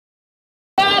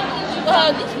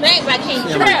This man back here.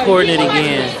 I'm recording it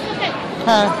again.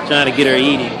 Huh? Trying to get her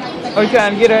eating. Oh, you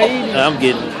trying to get her eating? I'm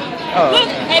getting it. Oh. Look,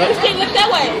 hey, Christine, look that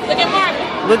way. Look at Marvin.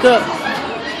 Look up.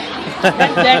 You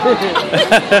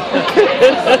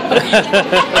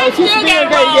still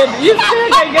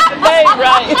gotta get the name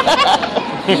right.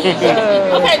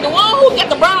 Okay, the one who got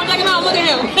the brown jacket on, look at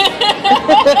him.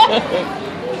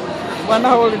 One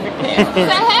holding the camera.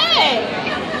 Say hey.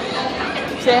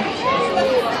 Say,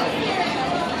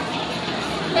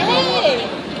 Hey.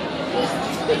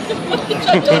 Just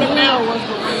do the mouth.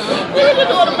 Just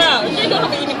do the mouth. She don't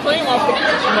have any cream off it.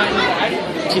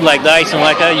 She like the icing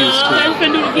like I used to. I'm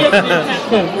finna do the gift.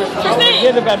 Christine,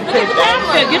 forget about the cake.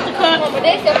 get the cup.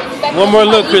 One more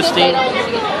look, Christine.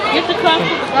 Get the cup.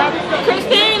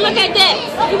 Christine, look at that.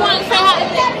 You want to say hi?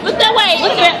 Look that way.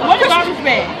 Look at where's the garbage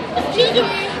bag?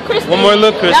 Christine. One more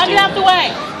look, Y'all Christine. get out the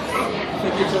way.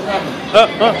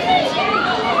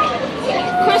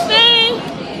 Christine.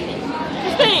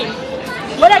 Christine.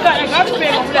 Where that got that garbage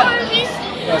bag over there?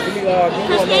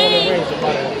 Christine. There's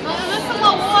some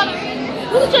more water.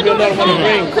 What did you do?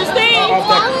 Christine.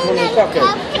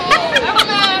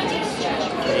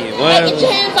 Hey, get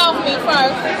your hands off me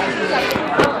first.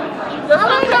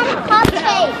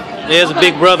 There's a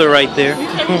big brother right there.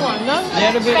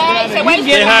 Yeah, the big brother.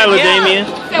 Say hi, little Damien.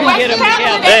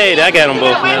 Hey, I got them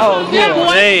both now. Oh, yeah.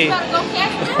 Hey.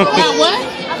 What?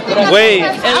 Wave.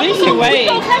 At least you wave.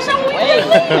 Wait.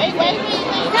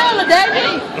 Hello,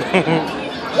 David.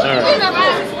 All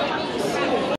right.